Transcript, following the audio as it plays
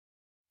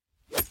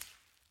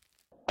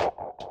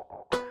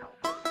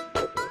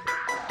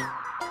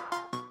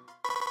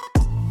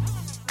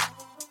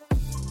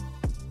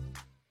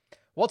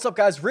What's up,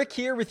 guys? Rick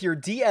here with your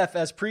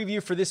DFS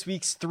preview for this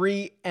week's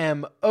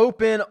 3M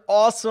Open.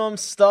 Awesome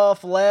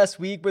stuff last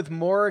week with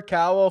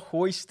Morikawa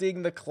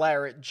hoisting the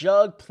claret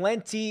jug.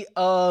 Plenty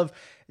of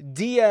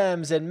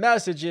DMs and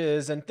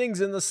messages and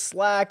things in the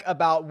Slack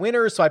about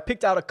winners, so I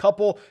picked out a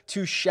couple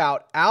to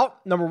shout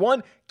out. Number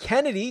one,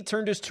 Kennedy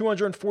turned his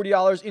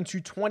 $240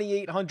 into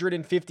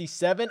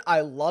 $2,857.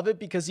 I love it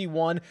because he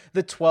won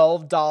the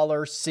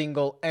 $12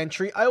 single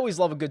entry. I always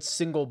love a good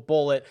single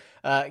bullet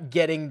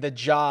getting the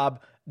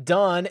job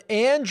done.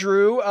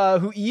 Andrew,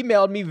 who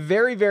emailed me,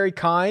 very, very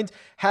kind,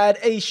 had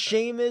a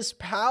Seamus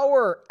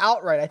Power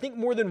outright. I think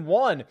more than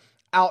one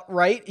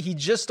outright. He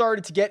just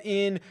started to get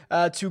in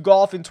to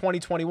golf in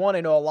 2021.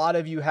 I know a lot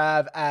of you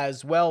have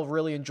as well.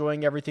 Really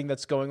enjoying everything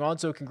that's going on.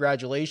 So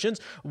congratulations.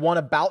 Won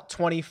about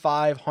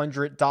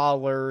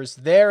 $2,500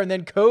 there. And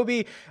then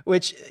Kobe,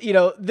 which,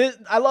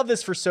 I love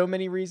this for so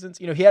many reasons.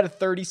 He had a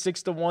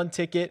 36-1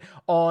 ticket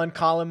on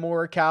Collin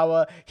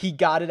Morikawa. He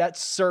got it at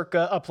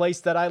Circa, a place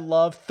that I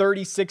love,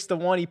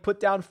 36-1. He put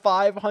down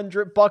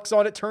 $500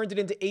 on it, turned it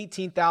into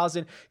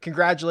 18,000.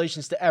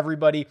 Congratulations to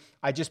everybody.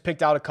 I just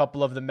picked out a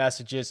couple of the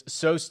messages.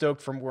 So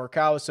stoked for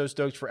Morikawa, so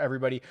stoked for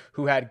everybody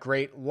who had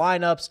great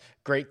lineups,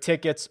 great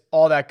tickets,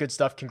 all that good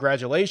stuff.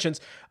 Congratulations.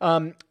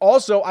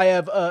 Also, I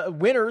have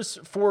winners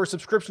for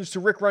subscriptions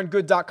to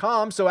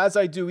rickrungood.com. So as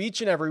I do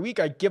each and every week,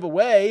 I give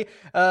away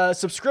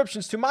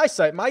subscriptions to my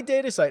site, my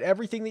data site.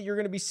 Everything that you're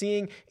going to be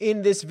seeing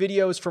in this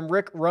video is from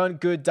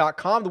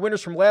rickrungood.com. The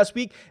winners from last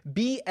week,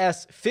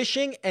 BS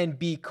Fishing and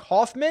B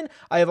Kaufman.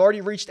 I have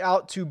already reached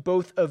out to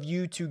both of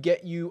you to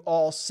get you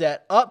all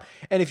set up.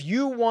 And if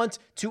you want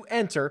to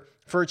enter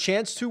for a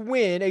chance to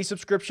win a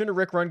subscription to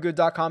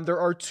rickrungood.com, there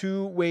are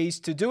two ways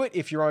to do it.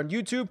 If you're on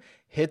YouTube,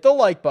 hit the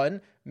like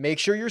button, make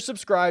sure you're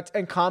subscribed,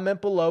 and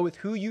comment below with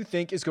who you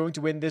think is going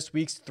to win this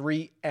week's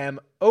 3M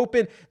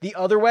Open. The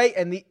other way,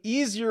 and the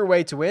easier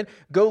way to win,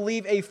 go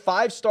leave a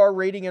 5-star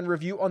rating and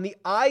review on the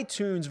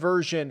iTunes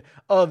version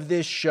of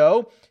this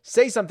show.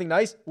 Say something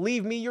nice.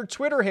 Leave me your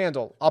Twitter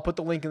handle. I'll put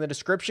the link in the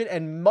description,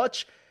 and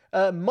much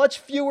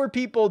fewer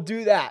people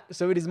do that.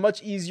 So it is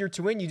much easier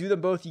to win. You do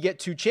them both, you get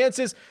 2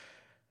 chances.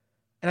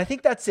 And I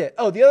think that's it.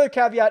 Oh, the other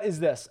caveat is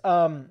this.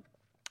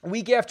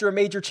 Week after a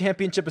major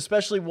championship,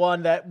 especially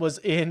one that was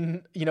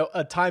in,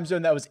 a time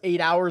zone that was 8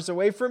 hours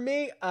away from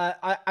me,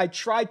 I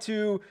try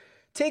to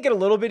take it a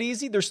little bit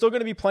easy. There's still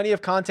going to be plenty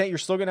of content. You're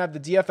still going to have the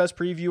DFS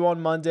preview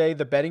on Monday,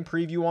 the betting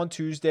preview on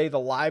Tuesday,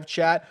 the live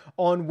chat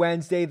on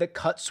Wednesday, the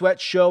Cut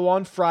Sweat show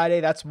on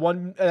Friday.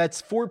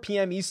 That's 4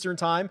 p.m. Eastern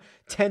time,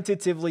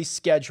 tentatively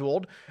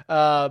scheduled,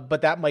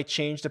 but that might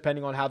change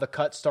depending on how the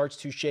cut starts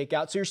to shake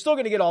out. So you're still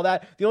going to get all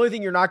that. The only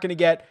thing you're not going to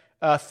get,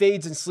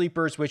 fades and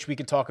sleepers, which we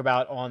can talk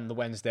about on the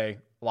Wednesday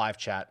live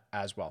chat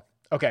as well.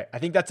 Okay, I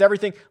think that's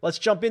everything. Let's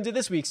jump into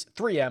this week's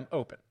 3M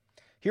Open.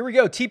 Here we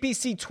go.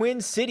 TPC Twin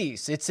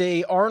Cities. It's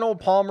a Arnold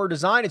Palmer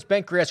design. It's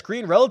bent grass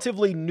green,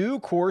 relatively new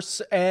course,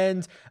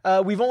 and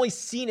we've only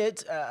seen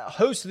it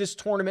host this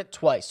tournament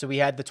twice. So we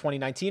had the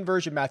 2019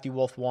 version. Matthew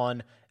Wolff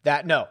won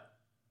that.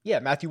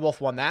 Matthew Wolff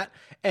won that.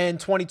 And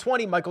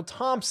 2020, Michael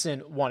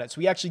Thompson won it. So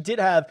we actually did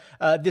have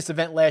this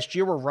event last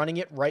year. We're running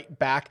it right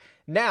back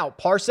now.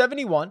 Par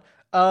 71.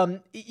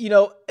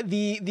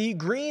 The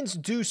greens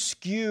do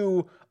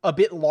skew a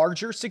bit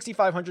larger,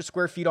 6,500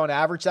 square feet on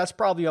average. That's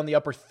probably on the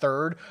upper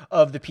third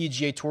of the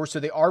PGA Tour, so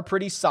they are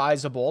pretty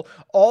sizable.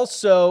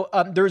 Also,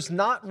 there's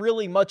not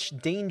really much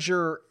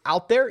danger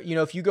out there.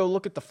 If you go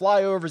look at the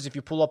flyovers, if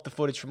you pull up the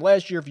footage from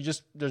last year,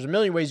 there's a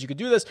million ways you could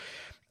do this.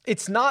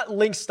 It's not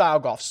links style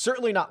golf,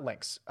 certainly not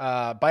links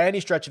by any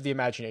stretch of the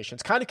imagination.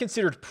 It's kind of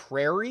considered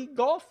prairie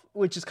golf,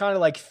 which is kind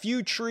of like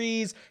few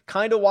trees,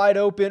 kind of wide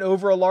open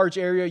over a large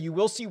area. You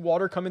will see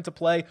water come into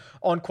play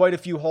on quite a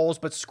few holes,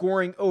 but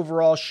scoring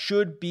overall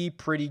should be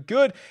pretty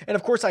good. And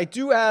of course, I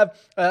do have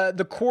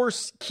the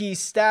course key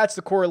stats,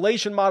 the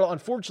correlation model.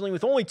 Unfortunately,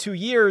 with only 2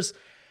 years,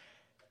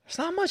 there's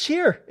not much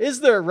here,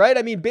 is there, right?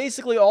 I mean,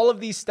 basically all of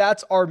these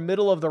stats are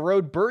middle of the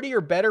road. Birdie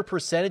or better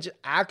percentage,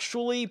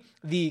 actually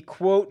the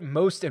quote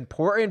most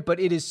important, but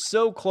it is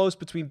so close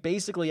between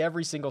basically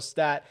every single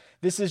stat.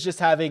 This is just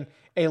having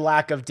a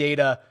lack of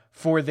data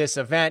for this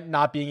event,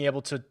 not being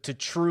able to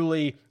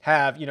truly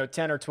have,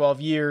 10 or 12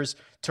 years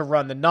to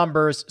run the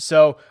numbers.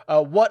 So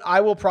what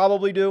I will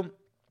probably do,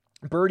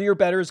 birdie or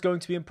better is going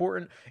to be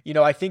important.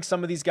 I think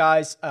some of these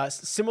guys,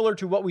 similar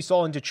to what we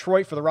saw in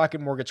Detroit for the Rocket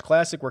Mortgage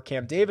Classic where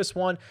Cam Davis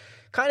won,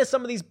 kind of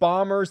some of these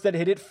bombers that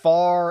hit it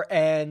far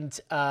and,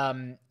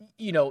 are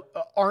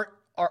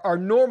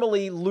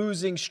normally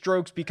losing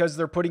strokes because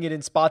they're putting it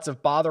in spots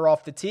of bother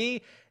off the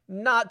tee.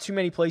 Not too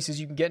many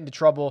places you can get into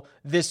trouble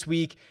this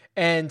week.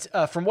 And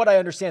from what I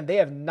understand, they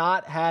have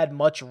not had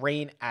much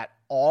rain at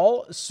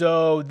all.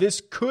 So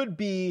this could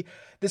be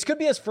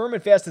as firm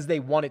and fast as they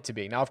want it to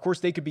be. Now, of course,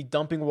 they could be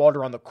dumping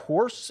water on the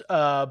course,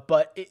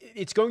 but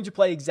it's going to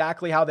play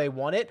exactly how they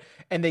want it,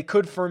 and they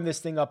could firm this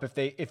thing up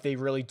if they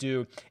really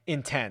do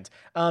intend.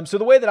 So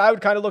the way that I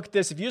would kind of look at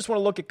this, if you just want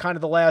to look at kind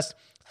of the last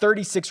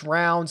 36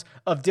 rounds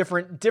of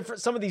different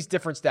some of these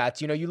different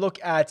stats. You look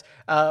at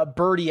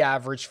birdie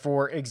average,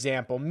 for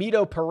example.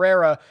 Mito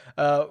Pereira,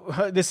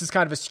 this is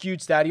kind of a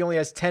skewed stat. He only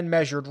has 10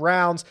 measured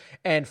rounds,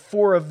 and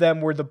 4 of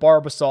them were the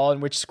Barbasol, in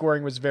which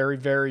scoring was very,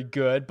 very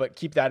good. But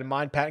keep that in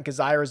mind. Patton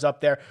Kizzire is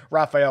up there.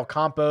 Rafael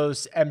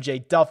Campos,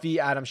 MJ Duffy,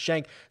 Adam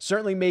Schenk,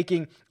 certainly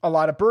making a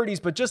lot of birdies,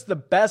 but just the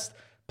best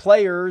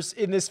players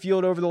in this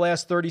field over the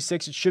last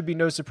 36. It should be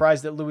no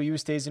surprise that Louis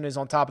Oosthuizen is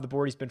on top of the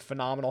board. He's been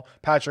phenomenal.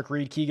 Patrick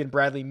Reed, Keegan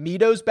Bradley,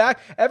 Mito's back.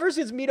 Ever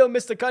since Mito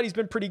missed the cut, he's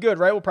been pretty good,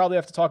 right? We'll probably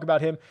have to talk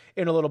about him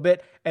in a little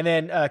bit. And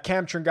then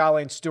Cam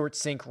Tringale and Stuart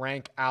Sink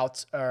round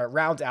out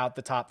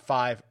the top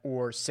 5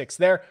 or 6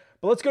 there.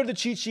 But let's go to the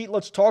cheat sheet.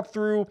 Let's talk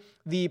through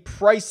the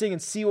pricing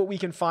and see what we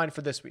can find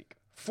for this week.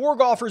 4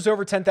 golfers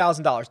over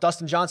 $10,000.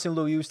 Dustin Johnson,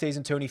 Louis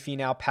Oosthuizen, Tony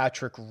Finau,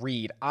 Patrick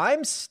Reed.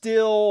 I'm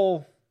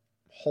still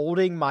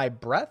holding my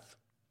breath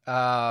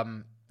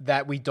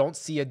that we don't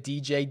see a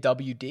DJ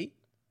WD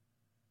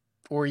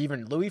or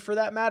even Louis for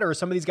that matter, or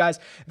some of these guys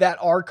that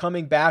are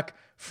coming back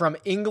from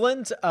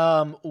England.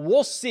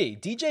 We'll see.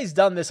 DJ's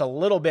done this a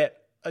little bit,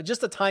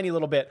 just a tiny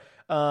little bit,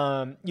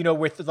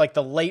 with like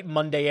the late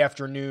Monday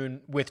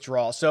afternoon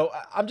withdrawal. So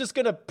I'm just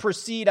going to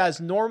proceed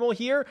as normal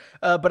here,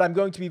 but I'm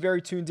going to be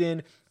very tuned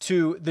in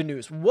to the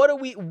news. What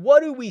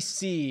do we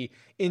see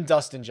in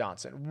Dustin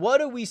Johnson? What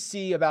do we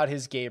see about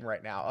his game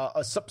right now?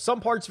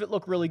 Some parts of it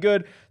look really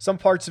good. Some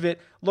parts of it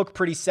look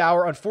pretty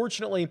sour.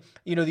 Unfortunately,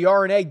 the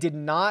RNA did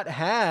not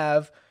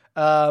have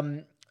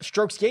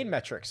strokes gain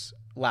metrics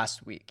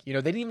last week. They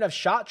didn't even have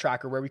Shot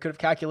Tracker where we could have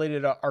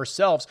calculated it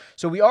ourselves.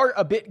 So we are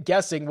a bit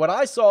guessing. What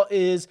I saw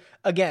is,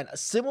 again,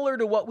 similar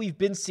to what we've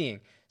been seeing.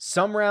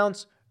 Some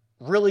rounds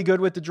really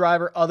good with the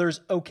driver,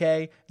 others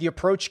okay. The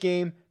approach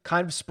game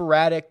kind of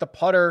sporadic. The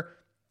putter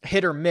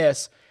hit or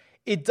miss.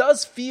 It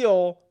does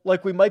feel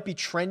like we might be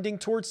trending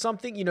towards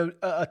something.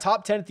 A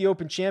top 10 at the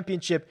Open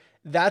Championship,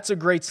 that's a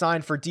great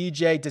sign for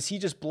DJ. Does he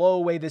just blow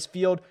away this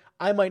field?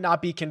 I might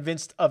not be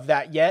convinced of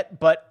that yet,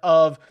 but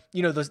of,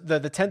 the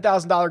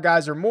 $10,000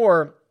 guys or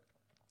more,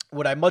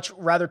 would I much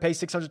rather pay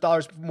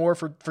 $600 more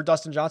for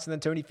Dustin Johnson than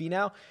Tony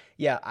Finau?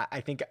 Yeah, I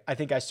think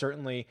I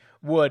certainly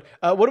would.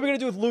 What are we going to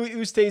do with Louis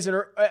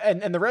Oosthuizen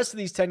and the rest of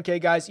these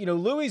 10K guys?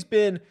 Louis's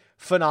been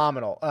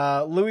phenomenal.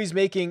 Louis's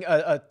making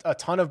a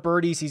ton of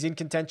birdies. He's in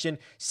contention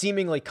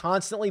seemingly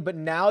constantly, but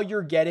now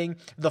you're getting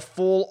the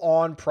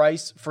full-on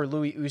price for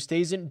Louis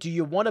Oosthuizen. Do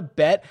you want to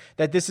bet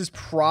that this is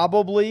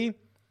probably,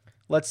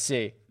 let's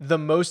see, the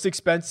most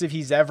expensive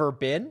he's ever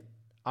been?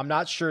 I'm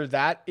not sure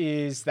that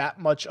is that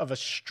much of a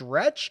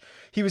stretch.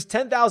 He was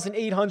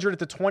 $10,800 at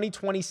the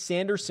 2020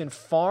 Sanderson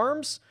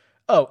Farms.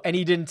 Oh, and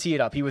he didn't tee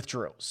it up. He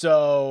withdrew.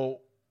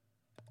 So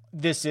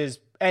this is,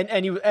 and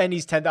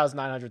he's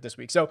 $10,900 this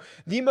week. So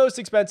the most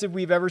expensive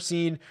we've ever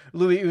seen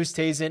Louis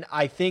Oosthuizen.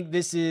 I think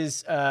this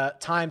is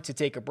time to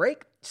take a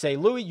break. Say,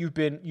 Louis, you've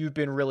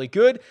been really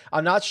good.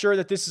 I'm not sure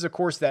that this is a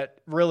course that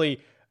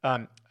really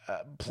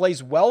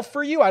plays well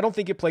for you. I don't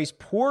think it plays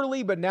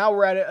poorly, but now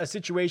we're at a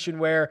situation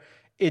where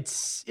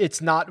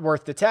it's not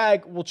worth the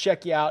tag. We'll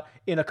check you out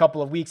in a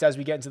couple of weeks as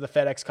we get into the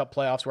FedEx Cup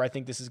playoffs, where I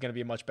think this is going to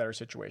be a much better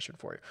situation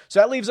for you. So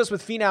that leaves us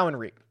with Finau and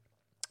Reed.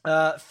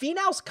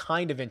 Finau's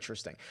kind of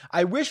interesting.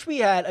 I wish we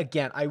had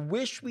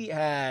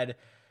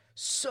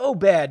so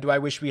bad. I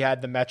wish we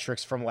had the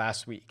metrics from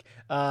last week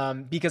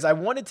because I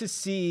wanted to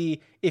see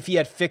if he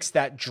had fixed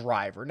that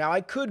driver. Now I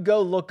could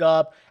go look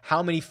up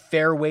how many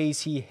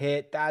fairways he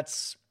hit.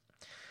 That's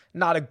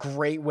not a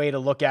great way to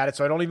look at it.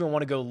 So I don't even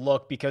want to go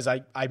look because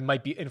I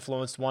might be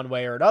influenced one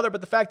way or another.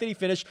 But the fact that he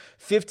finished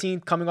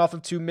 15th coming off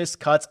of 2 missed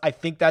cuts, I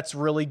think that's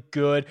really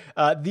good.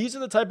 These are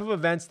the type of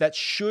events that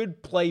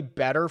should play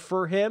better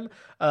for him,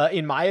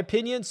 in my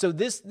opinion. So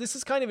this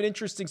is kind of an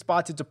interesting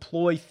spot to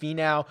deploy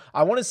Finau.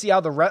 I want to see how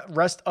the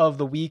rest of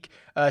the week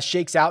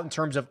shakes out in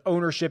terms of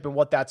ownership and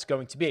what that's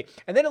going to be.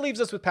 And then it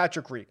leaves us with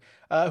Patrick Reed,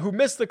 who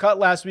missed the cut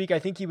last week. I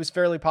think he was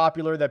fairly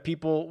popular, that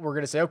people were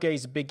going to say, okay,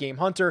 he's a big game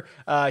hunter.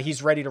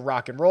 He's ready to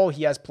rock and roll.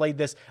 He has played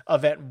this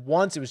event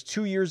once. It was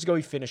 2 years ago.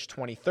 He finished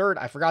 23rd.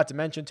 I forgot to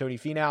mention Tony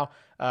Finau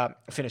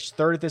finished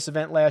 3rd at this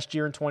event last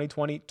year in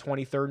 2020,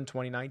 23rd in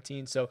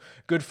 2019. So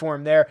good for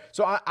him there.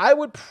 So I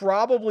would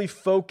probably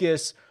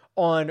focus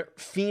on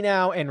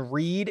Finau and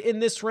Reed in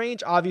this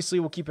range.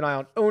 Obviously, we'll keep an eye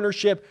on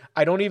ownership.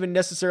 I don't even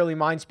necessarily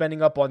mind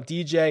spending up on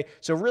DJ.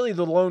 So really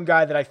the lone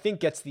guy that I think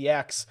gets the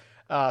X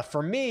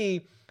for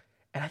me,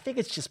 and I think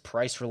it's just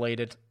price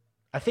related.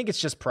 I think it's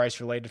just price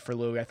related for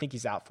Louis. I think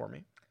he's out for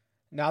me.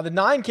 Now, the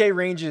 9K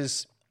range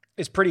is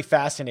pretty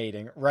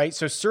fascinating, right?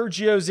 So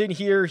Sergio's in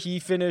here. He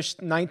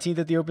finished 19th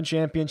at the Open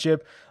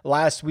Championship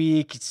last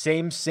week.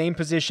 Same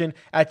position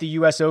at the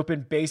U.S.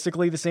 Open,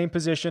 basically the same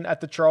position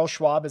at the Charles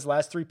Schwab, his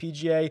last 3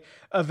 PGA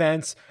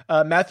events.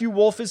 Matthew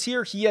Wolff is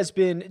here. He has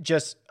been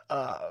just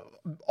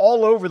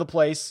all over the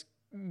place,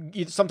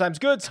 sometimes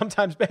good,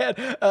 sometimes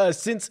bad,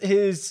 since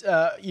his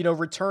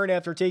return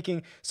after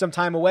taking some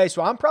time away.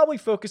 So I'm probably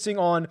focusing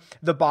on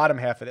the bottom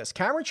half of this.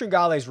 Cameron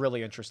Tringale is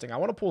really interesting. I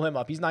want to pull him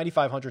up. He's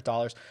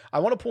 $9,500. I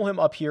want to pull him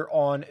up here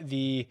on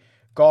the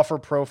golfer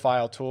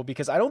profile tool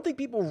because I don't think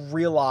people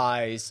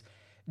realize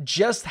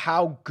just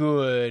how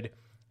good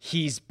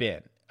he's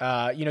been.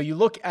 You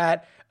look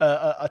at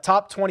a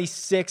top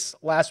 26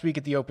 last week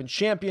at the Open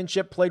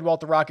Championship, played well at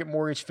the Rocket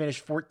Mortgage,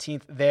 finished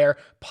 14th there,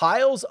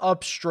 piles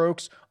up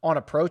strokes on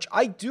approach.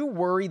 I do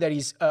worry that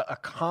he's a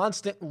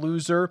constant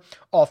loser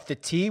off the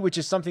tee, which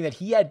is something that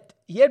he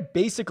had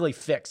basically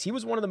fixed. He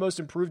was one of the most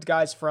improved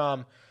guys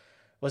from,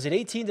 was it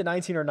 18 to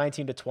 19 or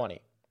 19 to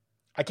 20?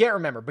 I can't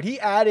remember, but he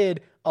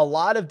added a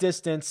lot of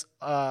distance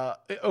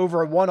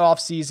over one off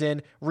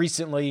season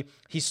recently.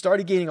 He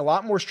started gaining a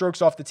lot more strokes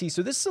off the tee.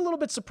 So this is a little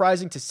bit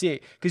surprising to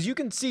see because you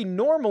can see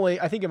normally,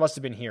 I think it must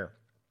have been here.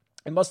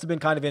 It must have been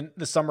kind of in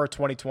the summer of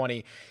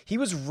 2020. He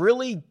was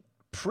really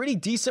pretty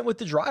decent with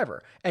the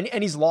driver, and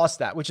he's lost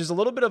that, which is a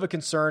little bit of a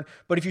concern.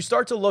 But if you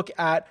start to look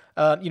at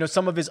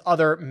some of his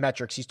other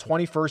metrics, he's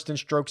 21st in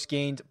strokes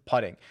gained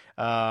putting.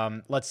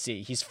 Let's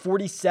see, he's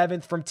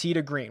 47th from tee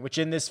to green, which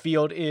in this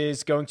field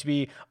is going to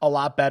be a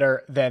lot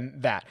better than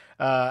that.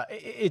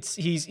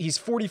 He's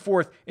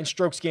 44th in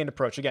strokes gained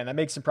approach. Again, that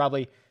makes him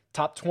probably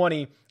top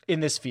 20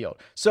 in this field.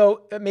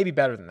 So maybe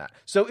better than that.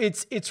 So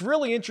it's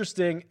really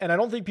interesting, and I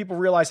don't think people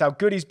realize how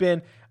good he's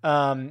been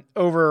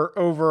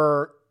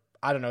over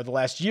I don't know, the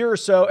last year or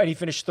so, and he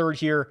finished third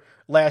here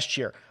last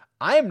year.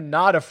 I am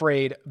not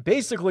afraid,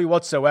 basically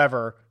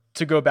whatsoever,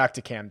 to go back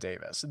to Cam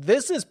Davis.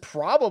 This is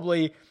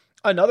probably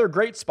another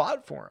great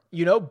spot for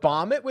him.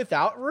 Bomb it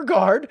without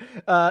regard.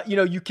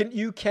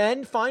 You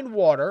can find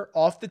water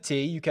off the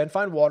tee. You can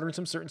find water in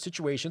some certain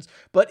situations,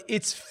 but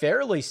it's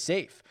fairly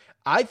safe.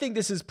 I think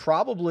this is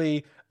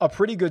probably a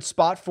pretty good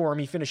spot for him.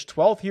 He finished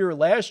 12th here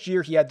last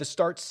year. He had the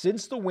start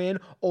since the win.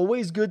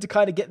 Always good to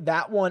kind of get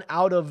that one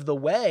out of the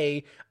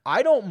way.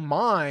 I don't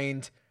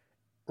mind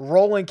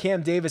rolling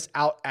Cam Davis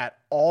out at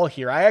all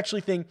here. I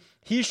actually think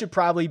he should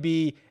probably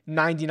be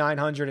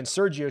 9,900 and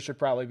Sergio should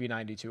probably be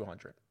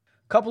 9,200.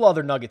 Couple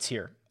other nuggets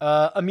here.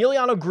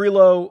 Emiliano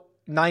Grillo,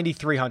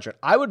 9,300.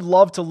 I would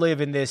love to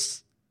live in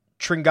this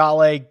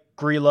Tringale,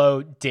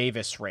 Grillo,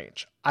 Davis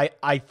range.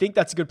 I think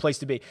that's a good place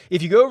to be.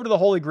 If you go over to the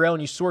Holy Grail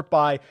and you sort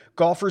by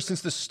golfers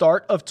since the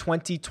start of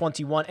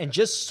 2021 and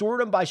just sort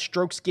them by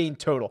strokes gained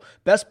total,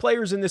 best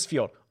players in this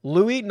field,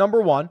 Louis,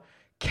 number 1,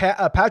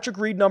 Patrick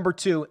Reed, number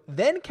 2,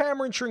 then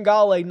Cameron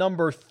Tringale,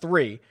 number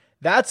 3.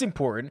 That's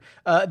important.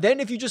 Then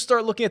if you just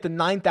start looking at the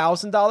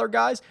 $9,000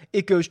 guys,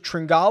 it goes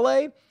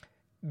Tringale,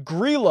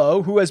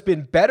 Grillo, who has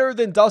been better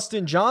than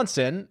Dustin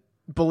Johnson,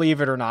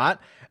 believe it or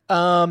not.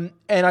 And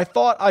I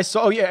thought I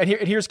saw, and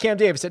here's Cam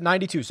Davis at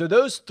 92. So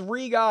those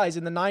three guys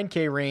in the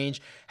 9K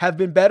range have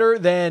been better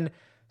than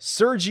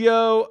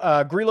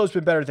Sergio. Grillo's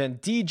been better than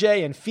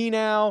DJ and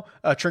Finau.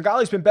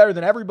 Tringale's been better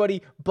than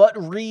everybody but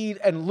Reed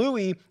and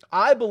Louis.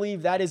 I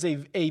believe that is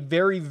a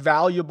very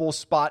valuable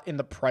spot in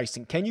the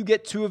pricing. Can you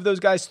get two of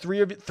those guys,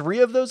 three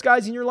of those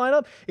guys in your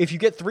lineup? If you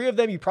get three of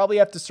them, you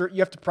have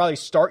to probably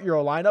start your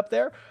lineup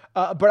there.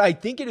 But I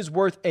think it is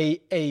worth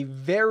a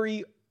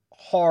very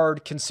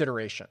hard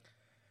consideration.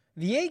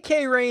 The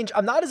 8K range,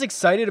 I'm not as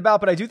excited about,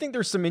 but I do think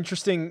there's some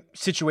interesting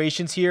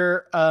situations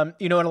here. And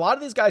a lot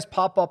of these guys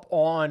pop up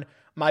on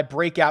my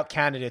breakout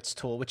candidates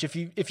tool, which if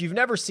you've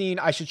never seen,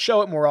 I should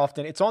show it more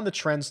often. It's on the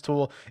trends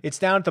tool. It's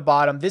down at the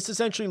bottom. This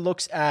essentially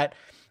looks at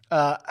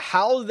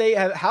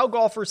how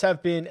golfers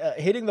have been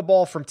hitting the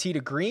ball from tee to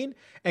green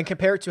and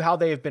compare it to how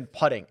they have been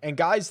putting. And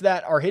guys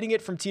that are hitting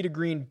it from tee to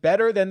green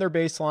better than their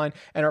baseline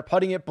and are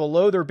putting it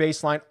below their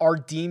baseline are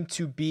deemed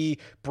to be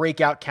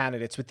breakout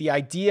candidates, with the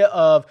idea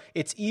of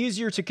it's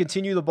easier to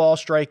continue the ball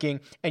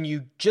striking and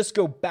you just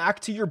go back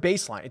to your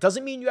baseline. It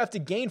doesn't mean you have to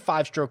gain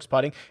 5 strokes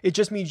putting. It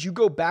just means you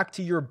go back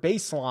to your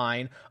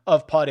baseline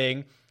of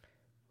putting.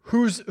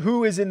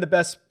 Who is in the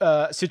best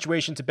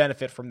situation to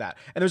benefit from that?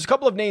 And there's a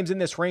couple of names in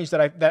this range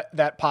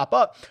that pop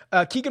up.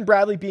 Keegan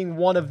Bradley being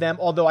one of them,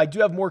 although I do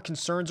have more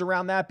concerns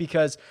around that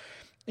because,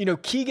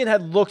 Keegan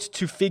had looked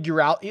to figure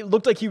out, it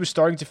looked like he was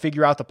starting to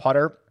figure out the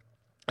putter.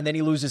 And then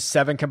he loses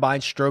 7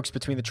 combined strokes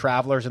between the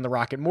Travelers and the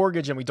Rocket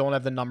Mortgage, and we don't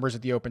have the numbers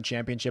at the Open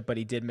Championship, but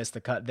he did miss the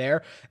cut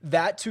there.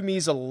 That to me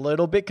is a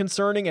little bit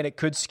concerning, and it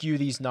could skew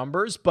these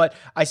numbers, but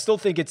I still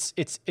think it's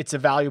a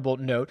valuable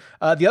note.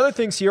 The other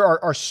things here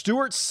are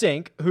Stuart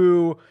Sink,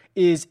 who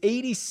is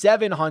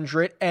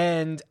 8,700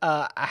 and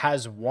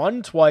has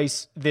won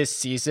twice this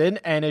season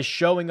and is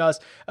showing us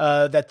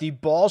that the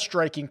ball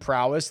striking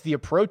prowess, the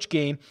approach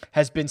game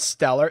has been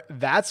stellar.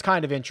 That's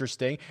kind of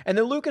interesting. And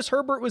then Lucas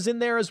Herbert was in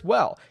there as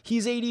well.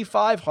 He's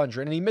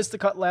 8,500 and he missed the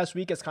cut last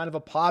week as kind of a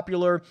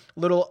popular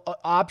little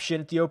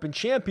option at the Open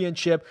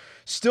Championship.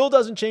 Still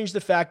doesn't change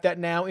the fact that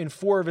now in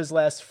 4 of his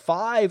last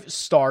 5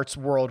 starts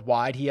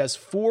worldwide, he has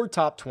 4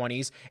 top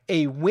 20s,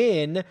 a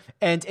win,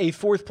 and a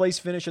 4th place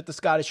finish at the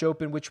Scottish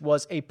Open, which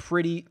was a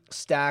pretty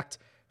stacked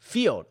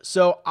field.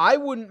 So I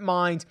wouldn't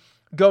mind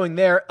going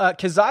there.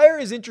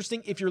 Kazire is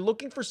interesting if you're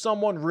looking for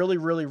someone really,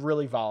 really,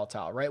 really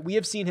volatile, right? We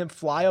have seen him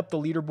fly up the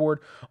leaderboard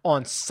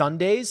on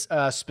Sundays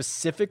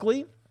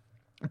specifically.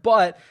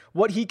 But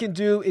what he can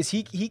do is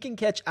he can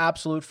catch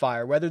absolute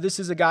fire, whether this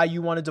is a guy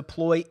you want to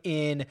deploy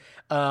in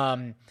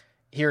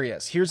Here he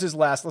is. Here's his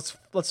last.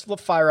 Let's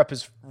fire up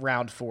his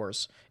round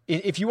 4s.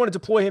 If you want to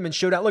deploy him in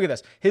showdown, look at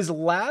this. His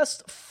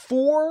last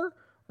 4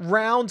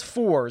 round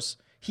 4s,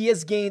 he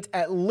has gained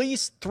at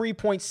least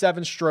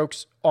 3.7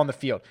 strokes on the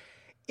field.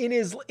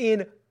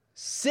 In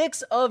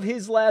 6 of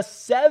his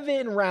last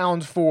 7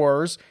 round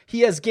 4s,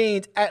 he has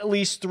gained at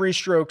least 3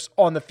 strokes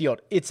on the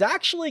field. It's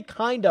actually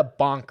kind of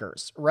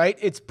bonkers, right?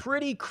 It's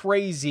pretty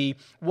crazy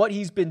what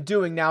he's been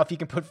doing. Now, if he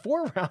can put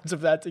 4 rounds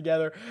of that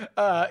together,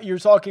 you're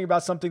talking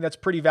about something that's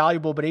pretty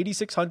valuable, but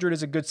 8,600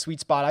 is a good sweet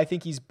spot. I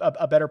think he's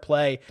a better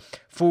play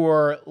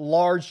for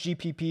large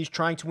GPPs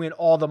trying to win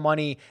all the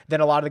money than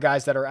a lot of the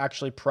guys that are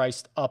actually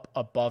priced up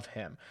above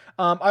him.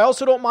 I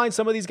also don't mind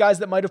some of these guys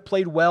that might have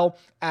played well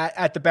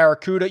at the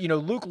Barracuda.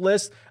 Luke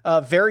List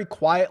very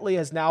quietly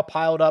has now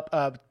piled up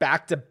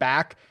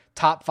back-to-back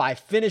top 5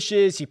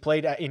 finishes. He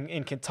played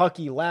in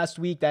Kentucky last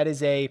week. That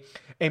is a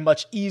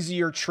much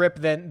easier trip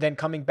than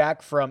coming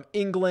back from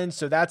England.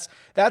 So that's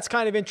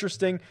kind of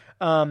interesting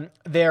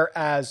there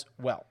as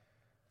well.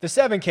 The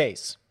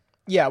 7Ks.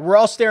 Yeah, we're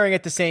all staring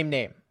at the same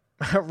name,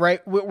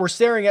 right? We're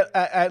staring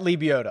at Lee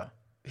Biota.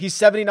 He's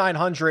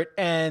 7,900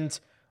 and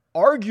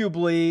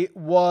arguably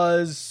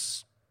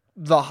was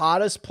the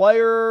hottest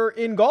player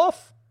in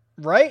golf,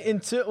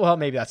 right? Well,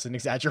 maybe that's an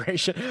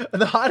exaggeration.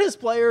 The hottest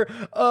player,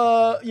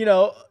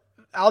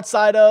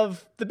 outside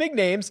of the big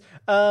names.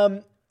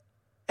 And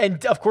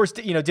of course,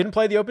 didn't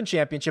play the Open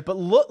Championship, but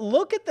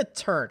look at the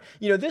turn.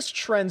 This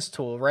trends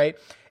tool, right?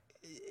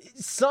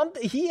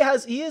 He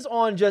is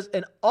on just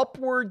an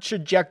upward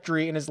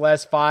trajectory in his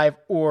last 5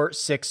 or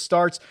 6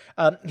 starts.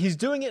 He's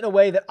doing it in a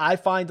way that I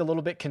find a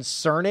little bit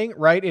concerning,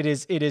 right? It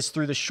is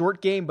through the short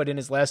game, but in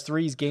his last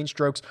 3, he's gained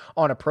strokes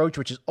on approach,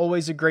 which is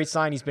always a great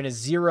sign. He's been a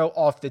 0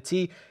 off the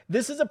tee.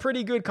 This is a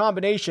pretty good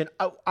combination.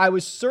 I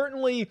was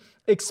certainly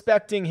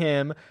expecting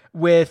him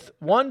with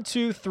 1,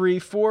 2, 3,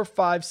 4,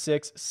 5,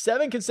 6,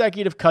 7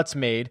 consecutive cuts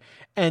made,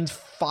 and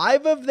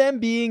 5 of them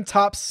being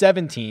top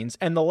 17s,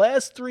 and the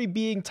last 3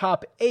 being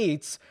top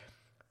 8s,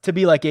 to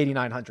be like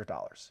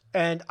 $8,900.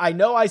 And I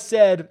know I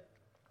said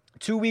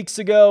 2 weeks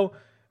ago,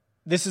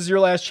 this is your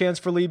last chance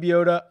for Lee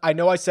Biota. I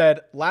know I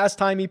said last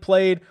time he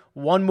played,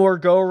 one more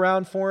go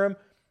around for him.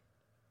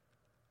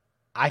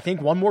 I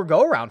think one more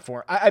go around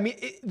for him. I mean,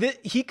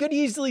 he could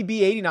easily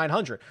be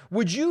 8,900.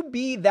 Would you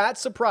be that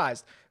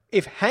surprised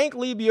if Hank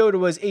Lee Biota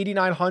was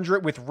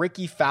 8,900 with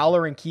Ricky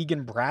Fowler and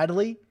Keegan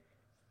Bradley?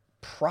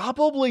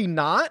 Probably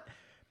not.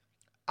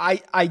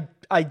 I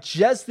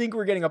just think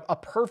we're getting a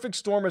perfect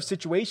storm of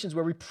situations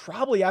where we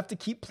probably have to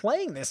keep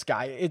playing this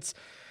guy. It's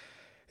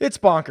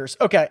bonkers.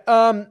 Okay.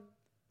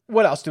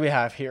 What else do we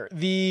have here?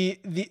 The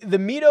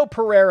Mito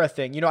Pereira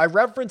thing. I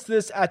referenced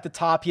this at the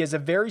top. He has a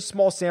very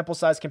small sample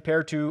size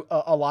compared to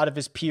a lot of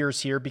his peers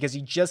here because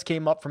he just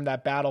came up from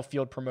that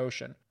Battlefield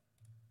promotion.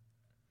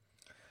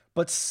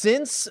 But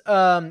since,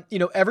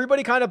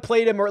 everybody kind of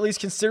played him or at least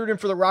considered him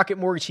for the Rocket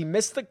Mortgage, he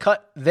missed the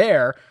cut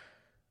there,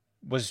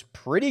 was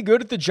pretty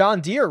good at the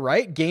John Deere,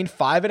 right? Gained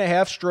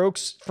 5.5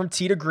 strokes from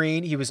tee to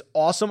green. He was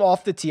awesome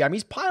off the tee. I mean,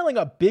 he's piling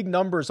up big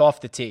numbers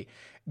off the tee.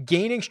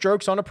 Gaining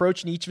strokes on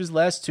approach in each of his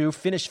last 2,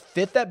 finished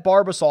 5th at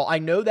Barbasol. I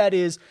know that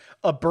is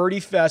a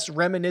birdie fest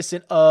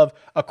reminiscent of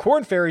a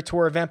Korn Ferry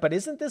Tour event, but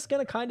isn't this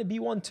going to kind of be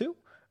one too,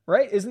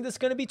 right? Isn't this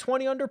going to be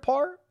 20 under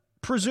par,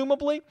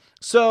 presumably?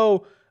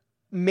 So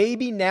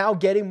maybe now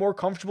getting more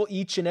comfortable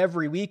each and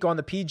every week on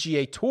the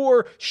PGA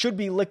Tour, should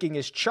be licking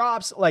his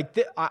chops.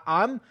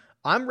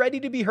 I'm ready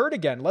to be hurt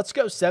again. Let's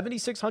go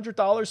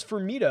 $7,600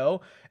 for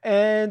Mito.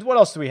 And what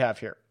else do we have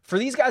here? For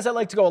these guys, I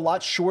like to go a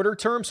lot shorter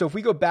term. So if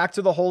we go back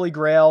to the Holy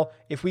Grail,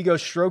 if we go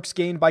strokes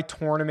gained by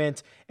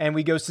tournament, and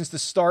we go since the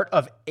start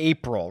of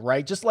April,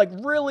 right? Just like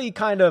really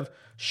kind of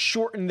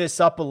shorten this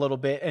up a little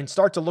bit and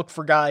start to look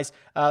for guys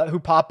who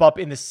pop up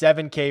in the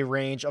 7K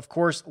range. Of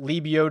course,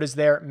 Lee Biota's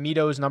there.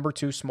 Mito's number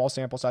 2, small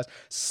sample size.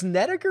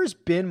 Snedeker's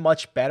been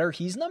much better.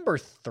 He's number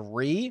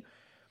 3.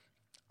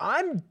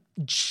 I'm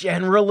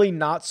generally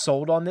not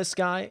sold on this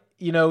guy.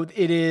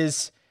 It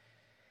is,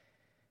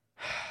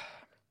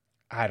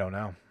 I don't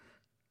know.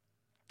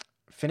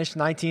 Finished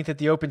 19th at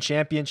the Open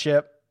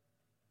Championship.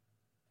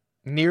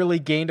 Nearly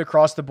gained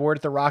across the board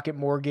at the Rocket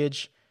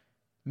Mortgage.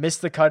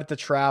 Missed the cut at the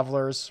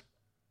Travelers.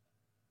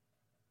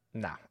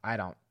 No, I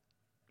don't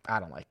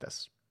like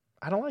this.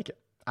 I don't like it.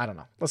 I don't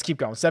know. Let's keep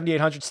going.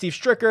 7,800, Steve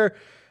Stricker.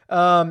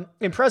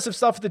 Impressive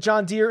stuff at the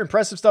John Deere.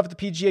 Impressive stuff at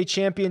the PGA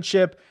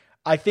Championship.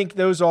 I think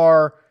those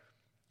are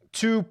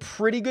 2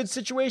 pretty good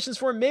situations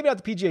for him. Maybe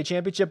not the PGA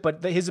Championship,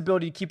 but his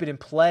ability to keep it in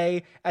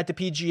play at the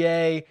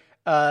PGA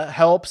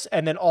helps.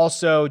 And then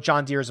also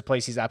John Deere is a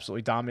place he's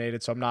absolutely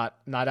dominated. So I'm not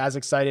as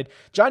excited.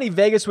 Johnny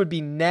Vegas would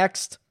be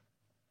next.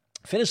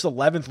 Finished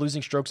 11th,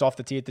 losing strokes off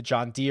the tee at the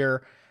John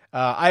Deere.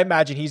 I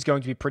imagine he's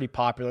going to be pretty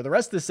popular. The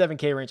rest of the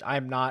 7K range, I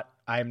am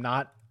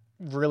not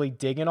really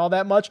digging all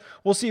that much.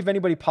 We'll see if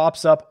anybody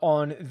pops up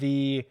on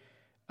the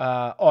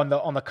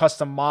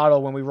custom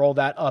model when we roll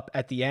that up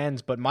at the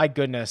end. But my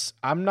goodness,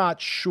 I'm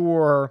not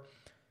sure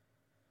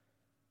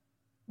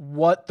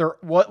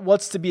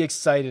what's to be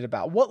excited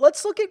about.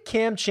 Let's look at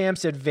Cam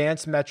Champ's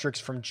advanced metrics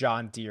from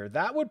John Deere.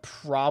 That would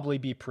probably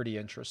be pretty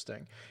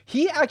interesting.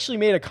 He actually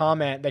made a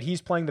comment that he's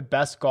playing the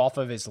best golf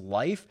of his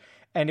life,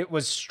 and it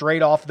was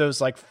straight off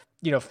those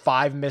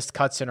 5 missed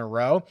cuts in a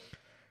row.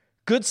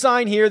 Good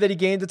sign here that he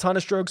gained a ton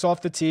of strokes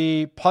off the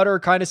tee. Putter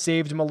kind of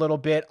saved him a little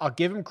bit. I'll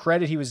give him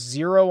credit. He was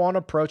 0 on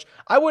approach.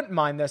 I wouldn't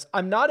mind this.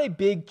 I'm not a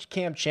big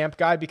Cam Champ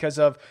guy because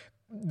of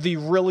the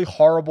really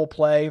horrible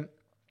play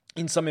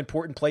in some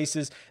important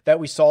places that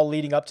we saw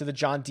leading up to the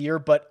John Deere,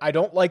 but I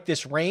don't like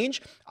this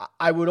range.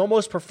 I would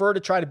almost prefer to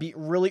try to be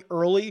really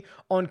early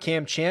on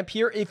Cam Champ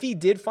here. If he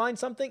did find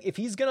something, if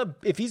he's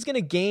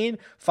gonna gain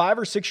 5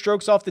 or 6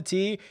 strokes off the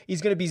tee,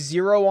 he's gonna be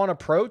 0 on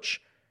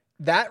approach.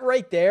 That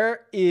right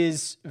there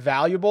is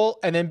valuable,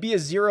 and then be a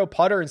 0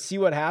 putter and see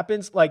what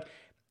happens.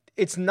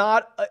 It's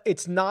not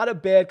a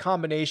bad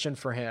combination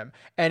for him.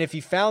 And if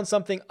he found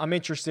something, I'm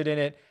interested in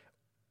it.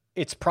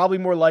 It's probably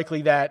more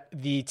likely that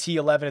the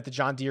T11 at the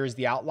John Deere is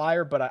the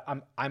outlier, but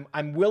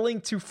I'm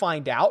willing to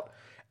find out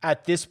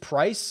at this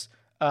price,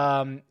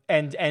 and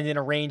in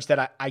a range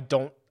that I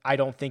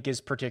don't think is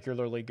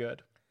particularly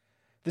good.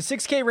 The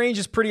 6K range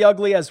is pretty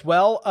ugly as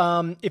well.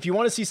 If you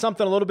want to see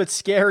something a little bit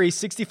scary,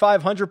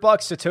 $6,500,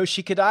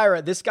 Satoshi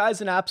Kodaira. This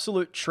guy's an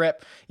absolute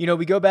trip.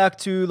 We go back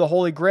to the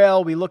Holy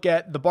Grail. We look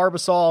at the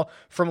Barbasol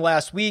from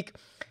last week.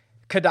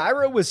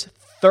 Kodaira was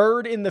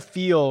 3rd in the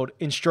field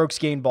in strokes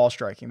gained ball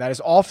striking. That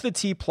is off the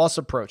tee plus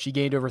approach. He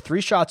gained over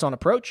 3 shots on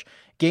approach,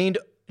 gained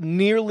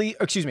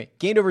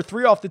over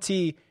 3 off the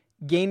tee,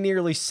 gained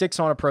nearly 6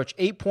 on approach,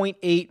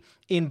 8.8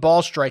 in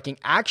ball striking.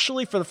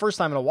 Actually, for the first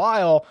time in a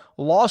while,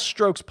 lost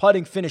strokes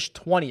putting, finished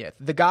 20th.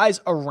 The guys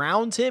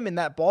around him in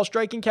that ball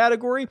striking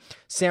category,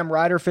 Sam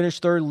Ryder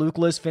finished 3rd, Luke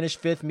List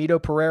finished 5th,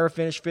 Mito Pereira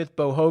finished 5th,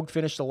 Bo Hoag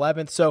finished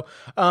 11th. So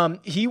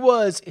he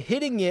was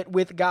hitting it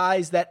with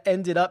guys that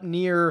ended up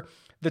near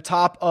the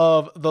top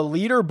of the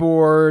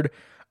leaderboard.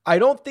 I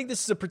don't think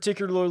this is a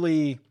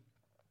particularly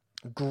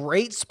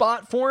great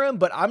spot for him,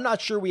 but I'm not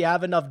sure we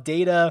have enough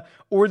data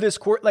or this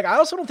course. I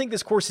also don't think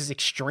this course is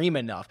extreme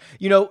enough.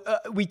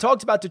 We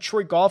talked about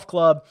Detroit Golf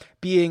Club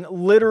being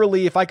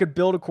literally, if I could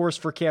build a course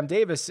for Cam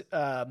Davis,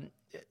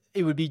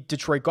 it would be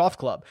Detroit Golf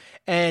Club,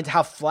 and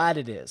how flat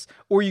it is.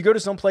 Or you go to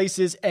some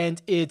places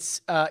and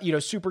it's,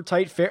 super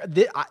tight, fair.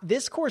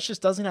 This course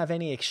just doesn't have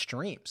any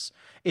extremes.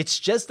 It's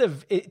just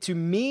to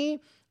me,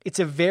 it's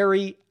a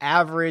very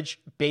average,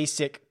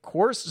 basic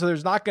course. So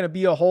there's not going to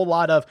be a whole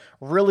lot of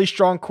really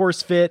strong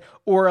course fit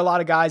or a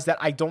lot of guys that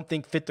I don't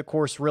think fit the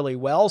course really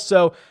well.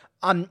 So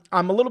I'm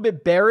a little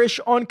bit bearish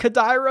on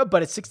Kodaira,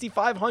 but at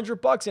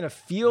 $6,500 in a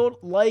field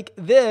like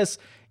this,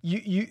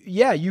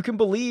 you can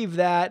believe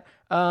that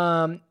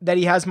that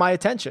he has my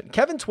attention.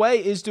 Kevin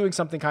Tway is doing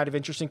something kind of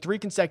interesting. 3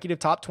 consecutive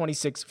top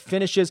 26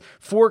 finishes,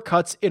 4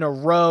 cuts in a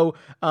row.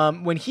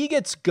 When he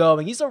gets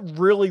going, he's a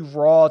really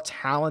raw,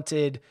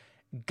 talented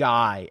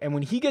guy. And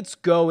when he gets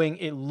going,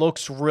 it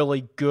looks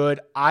really good.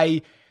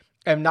 I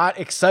am not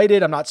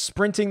excited. I'm not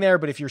sprinting there,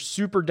 but if you're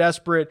super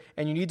desperate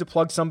and you need to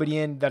plug somebody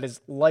in that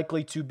is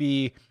likely to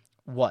be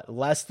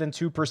less than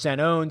 2%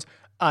 owned,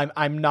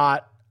 I'm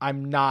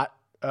not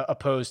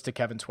opposed to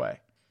Kevin Tway.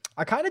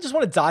 I kind of just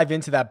want to dive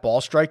into that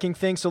ball striking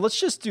thing. So let's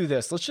just do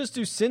this. Let's just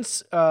do,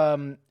 since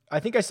I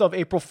think I still have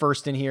April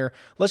 1st in here,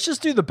 let's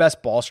just do the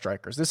best ball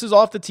strikers. This is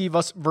off the tee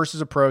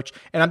versus approach,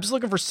 and I'm just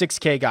looking for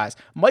 6K guys.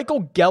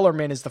 Michael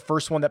Gellerman is the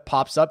first one that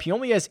pops up. He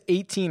only has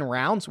 18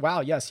 rounds.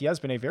 Wow, yes, he has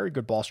been a very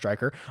good ball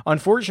striker.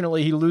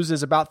 Unfortunately, he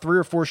loses about 3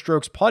 or 4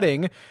 strokes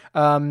putting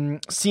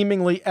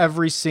seemingly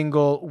every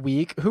single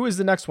week. Who is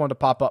the next one to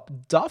pop up?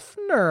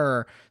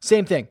 Duffner.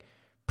 Same thing.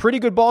 Pretty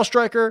good ball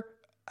striker.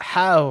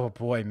 Oh,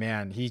 boy,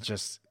 man,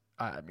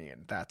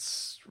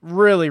 that's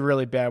really,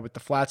 really bad with the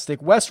flat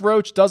stick. Wes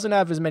Roach doesn't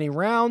have as many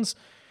rounds.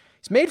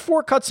 He's made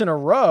 4 cuts in a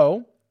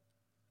row.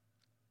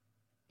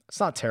 It's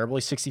not terrible.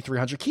 He's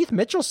 6,300. Keith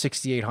Mitchell,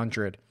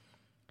 6,800.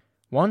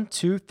 1,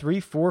 2, 3,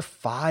 4,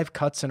 5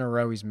 cuts in a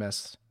row he's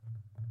missed.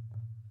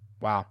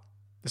 Wow.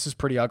 This is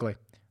pretty ugly.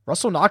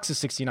 Russell Knox is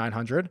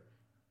 6,900.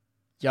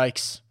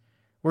 Yikes.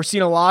 We're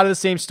seeing a lot of the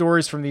same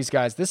stories from these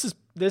guys. This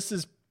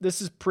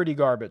is pretty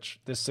garbage,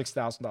 this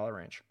 $6,000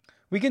 range.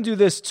 We can do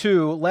this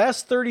too.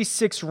 Last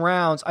 36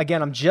 rounds.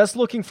 Again, I'm just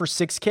looking for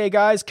 6K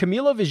guys.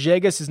 Camilo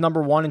Villegas is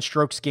number 1 in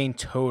strokes gained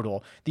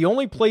total. The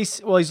only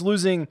place, he's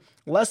losing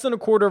less than a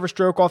quarter of a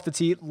stroke off the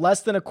tee,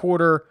 less than a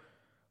quarter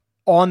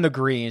on the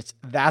greens.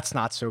 That's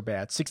not so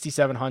bad.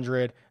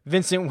 6,700.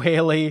 Vincent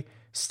Whaley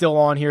still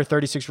on here.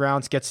 36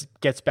 rounds. Gets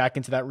back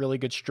into that really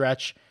good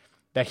stretch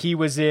that he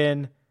was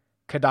in.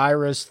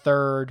 Kodaira's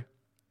 3rd.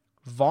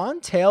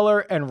 Vaughn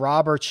Taylor and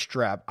Robert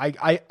Streb.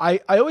 I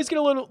always get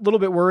a little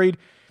bit worried.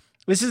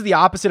 This is the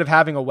opposite of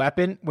having a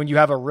weapon when you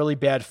have a really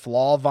bad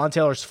flaw. Vaughn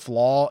Taylor's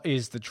flaw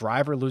is the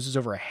driver loses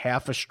over a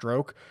half a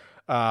stroke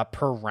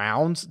per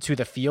round to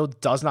the field,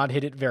 does not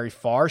hit it very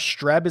far.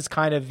 Streb is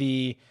kind of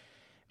the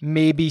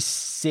maybe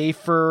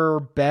safer,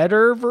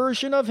 better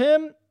version of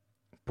him.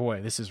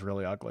 Boy, this is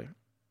really ugly.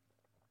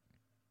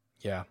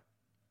 Yeah.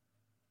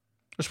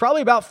 There's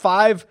probably about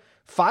five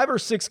 5 or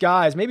 6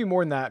 guys, maybe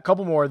more than that, a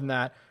couple more than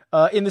that,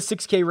 in the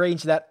 6K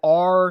range that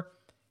are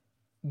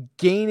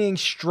gaining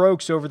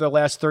strokes over the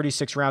last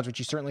 36 rounds, which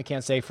you certainly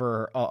can't say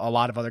for a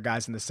lot of other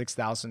guys in the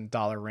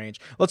 $6,000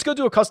 range. Let's go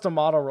do a custom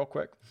model real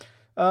quick.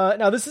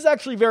 Now, this is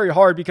actually very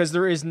hard because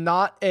there is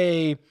not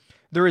a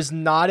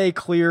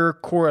clear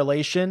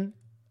correlation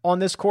on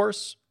this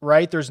course,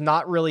 right? There's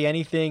not really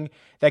anything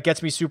that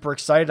gets me super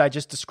excited. I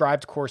just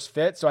described course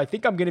fit. So I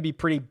think I'm going to be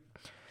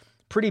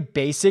pretty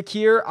basic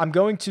here. I'm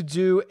going to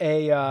do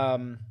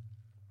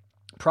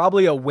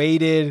probably a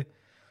weighted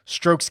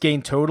strokes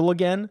gain total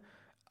again.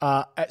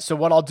 So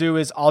what I'll do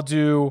is I'll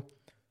do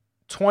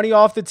 20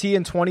 off the tee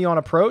and 20 on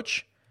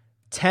approach,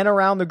 10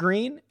 around the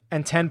green,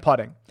 and 10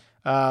 putting.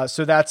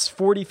 So that's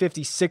 40,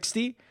 50,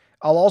 60.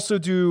 I'll also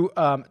do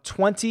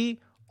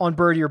 20 on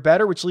birdie or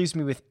better, which leaves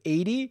me with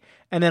 80.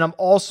 And then I'm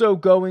also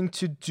going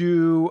to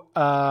do,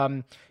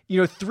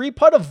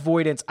 3-putt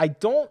avoidance. I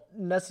don't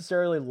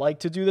necessarily like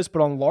to do this,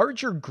 but on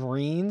larger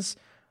greens,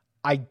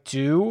 I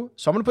do.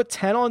 So I'm going to put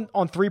 10 on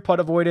 3-putt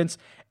avoidance,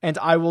 and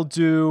I will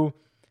do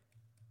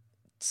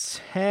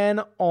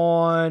 10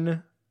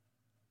 on,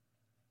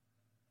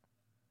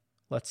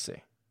 let's see.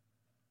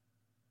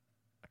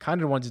 I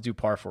kind of wanted to do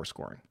par 4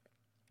 scoring.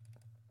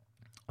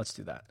 Let's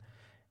do that.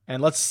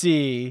 And let's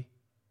see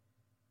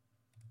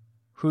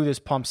who this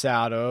pumps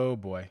out. Oh,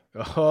 boy.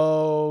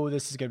 Oh,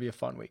 this is going to be a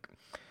fun week.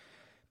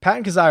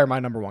 Patton Kizzire, my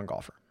number 1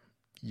 golfer.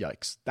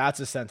 Yikes. That's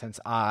a sentence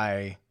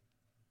I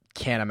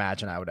can't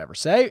imagine I would ever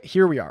say.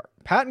 Here we are.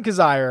 Patton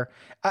Kizzire.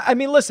 I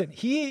mean, listen,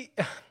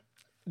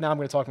 now I'm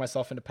going to talk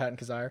myself into Patton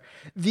Kizzire.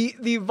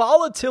 The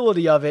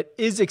volatility of it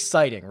is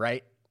exciting,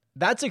 right?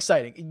 That's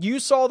exciting. You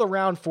saw the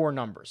round 4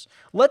 numbers.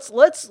 Let's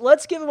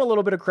give him a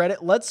little bit of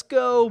credit. Let's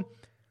go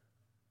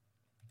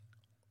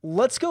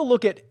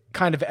look at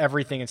kind of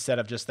everything instead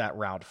of just that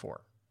round 4,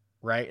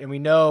 right? And we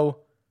know,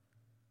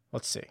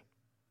 let's see.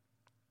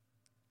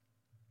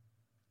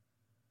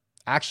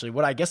 Actually,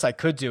 what I guess I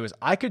could do is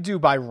I could do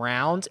by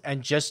round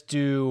and just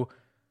do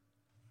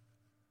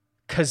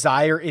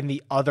Kizzire in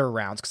the other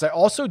rounds, because I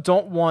also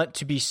don't want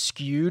to be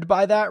skewed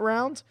by that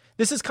round.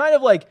 This is kind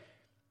of like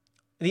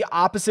the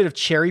opposite of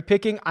cherry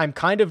picking. I'm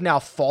kind of now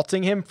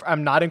faulting him.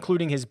 I'm not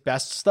including his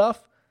best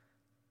stuff.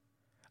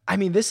 I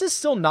mean, this is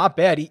still not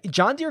bad.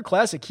 John Deere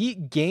Classic, he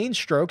gained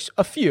strokes,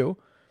 a few,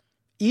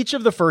 each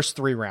of the first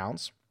 3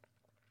 rounds.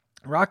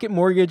 Rocket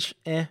Mortgage,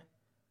 The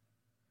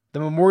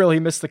Memorial, he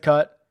missed the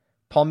cut.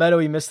 Palmetto,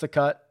 he missed the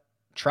cut.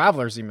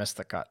 Travelers, he missed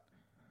the cut.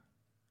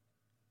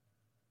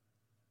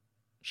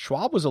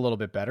 Schwab was a little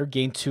bit better,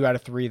 gained 2 out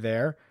of 3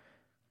 there.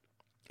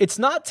 It's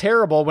not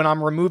terrible when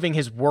I'm removing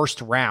his worst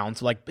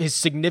rounds, like his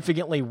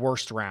significantly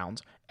worst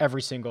round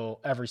every single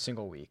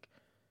week,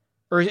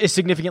 or his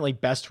significantly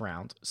best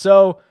round.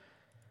 So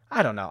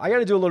I don't know. I got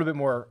to do a little bit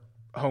more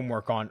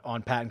homework on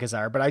Patton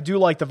Kizzire, but I do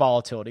like the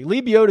volatility.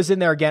 Lee Biota's in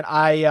there again.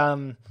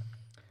 I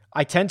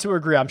tend to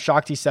agree. I'm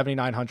shocked he's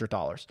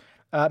 $7,900.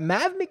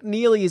 Mav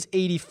McNeely is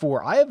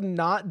 84. I have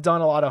not done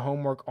a lot of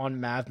homework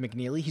on Mav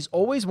McNeely. He's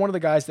always one of the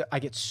guys that I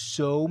get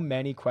so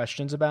many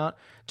questions about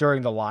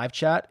during the live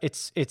chat.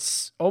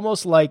 It's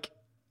almost like,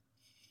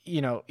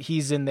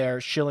 he's in there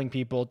shilling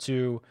people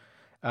to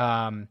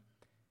talk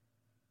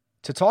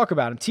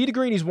about him. Tee to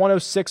green, he's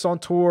 106 on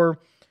tour.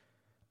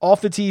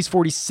 Off the tee, he's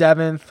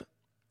 47th.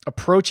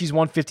 Approach, he's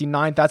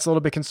 159th. That's a little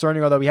bit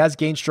concerning, although he has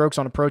gained strokes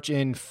on approach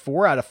in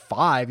 4 out of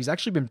 5. He's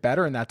actually been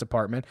better in that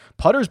department.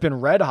 Putter's been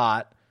red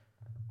hot.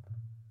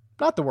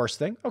 Not the worst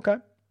thing. Okay.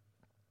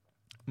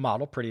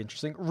 Model, pretty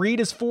interesting.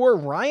 Reed is 4.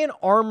 Ryan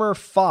Armour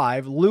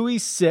 5. Louis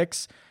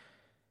 6.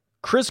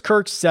 Chris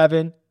Kirk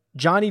 7.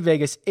 Johnny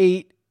Vegas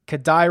 8.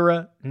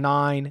 Kadira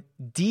 9.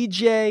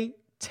 DJ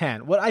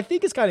 10. What I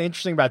think is kind of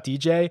interesting about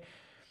DJ,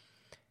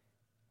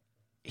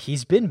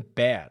 he's been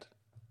bad.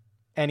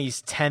 And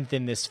he's 10th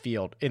in this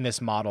field, in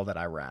this model that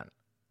I ran.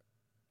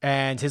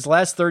 And his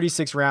last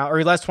 36 rounds, or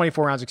his last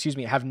 24 rounds,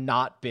 have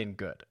not been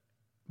good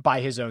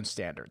by his own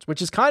standards,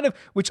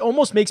 which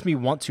almost makes me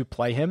want to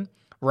play him,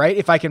 right?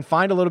 If I can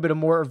find a little bit of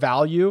more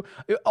value.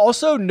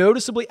 Also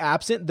noticeably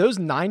absent, those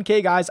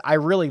 9K guys I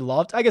really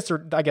loved. I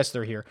guess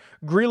they're here.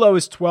 Grillo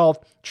is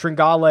 12th.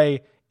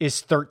 Tringale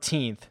is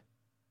 13th.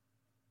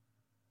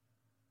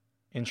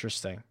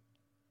 Interesting.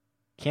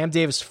 Cam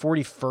Davis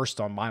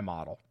 41st on my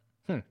model.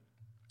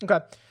 Okay,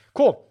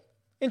 cool.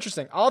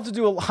 Interesting. I got to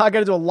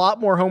do a lot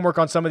more homework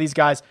on some of these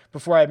guys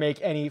before I make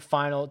any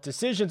final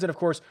decisions. And of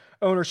course,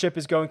 ownership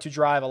is going to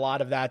drive a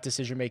lot of that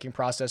decision-making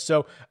process.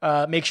 So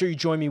make sure you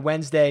join me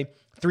Wednesday,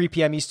 3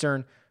 p.m.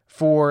 Eastern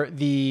for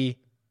the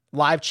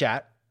live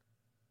chat,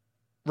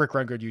 Rick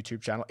Run Good YouTube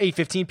channel,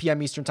 8:15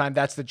 p.m. Eastern time.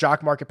 That's the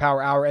Jock Market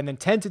Power Hour. And then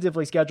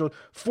tentatively scheduled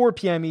 4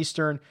 p.m.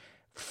 Eastern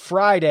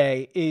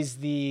Friday is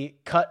the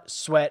Cut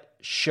Sweat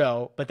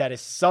show, but that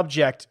is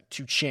subject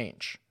to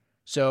change.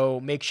 So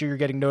make sure you're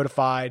getting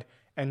notified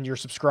and you're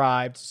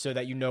subscribed so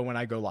that you know when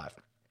I go live.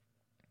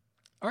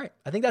 All right,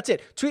 I think that's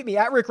it. Tweet me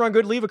at Rick Run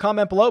Good. Leave a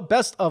comment below.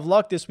 Best of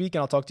luck this week,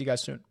 and I'll talk to you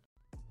guys soon.